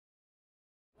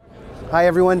Hi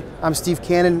everyone, I'm Steve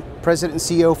Cannon, President and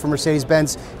CEO for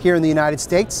Mercedes-Benz here in the United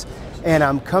States. And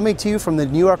I'm coming to you from the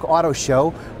New York Auto Show,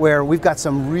 where we've got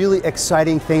some really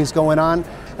exciting things going on.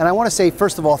 And I want to say,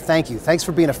 first of all, thank you. Thanks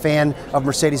for being a fan of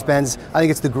Mercedes-Benz. I think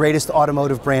it's the greatest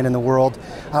automotive brand in the world.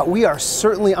 We are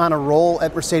certainly on a roll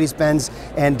at Mercedes-Benz,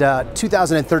 and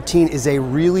 2013 is a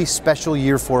really special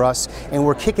year for us, and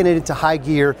we're kicking it into high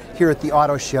gear here at the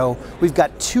Auto Show. We've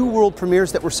got 2 world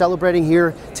premieres that we're celebrating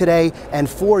here today, and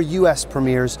 4 US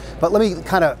premieres. But let me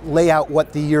kind of lay out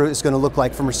what the year is going to look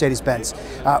like for Mercedes-Benz.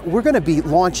 We're going to be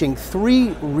launching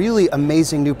 3 really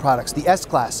amazing new products. The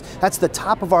S-Class, that's the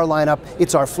top of our lineup.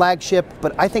 It's our flagship,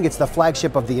 but I think it's the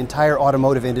flagship of the entire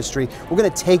automotive industry. We're going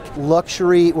to take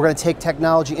luxury, we're going to take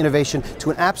technology innovation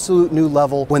to an absolute new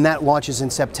level when that launches in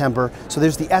September. So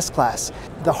there's the S-Class.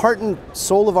 The heart and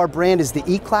soul of our brand is the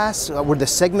E-Class. We're the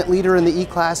segment leader in the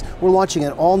E-Class. We're launching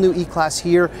an all-new E-Class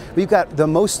here. We've got the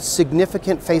most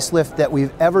significant facelift that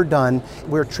we've ever done.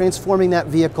 We're transforming that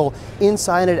vehicle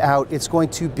inside and out. It's going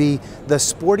to be the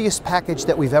sportiest package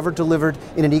that we've ever delivered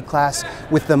in an E-Class,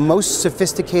 with the most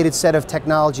sophisticated set of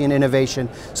technology and innovation.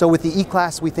 So with the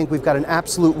E-Class, we think we've got an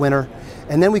absolute winner.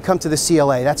 And then we come to the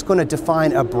CLA. That's going to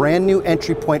define a brand new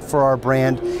entry point for our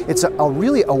brand. It's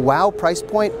really a wow price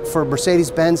point for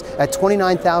Mercedes-Benz at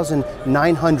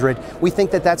 $29,900. We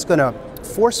think that that's going to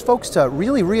force folks to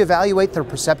really reevaluate their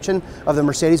perception of the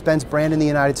Mercedes-Benz brand in the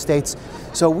United States.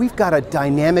 So we've got a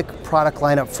dynamic product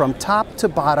lineup from top to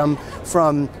bottom,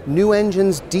 from new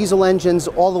engines, diesel engines,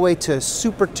 all the way to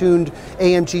super tuned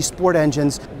AMG sport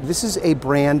engines. This is a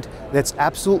brand that's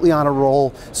absolutely on a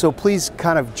roll, so please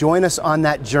kind of join us on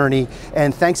that journey.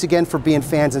 And thanks again for being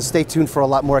fans, and stay tuned for a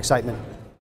lot more excitement.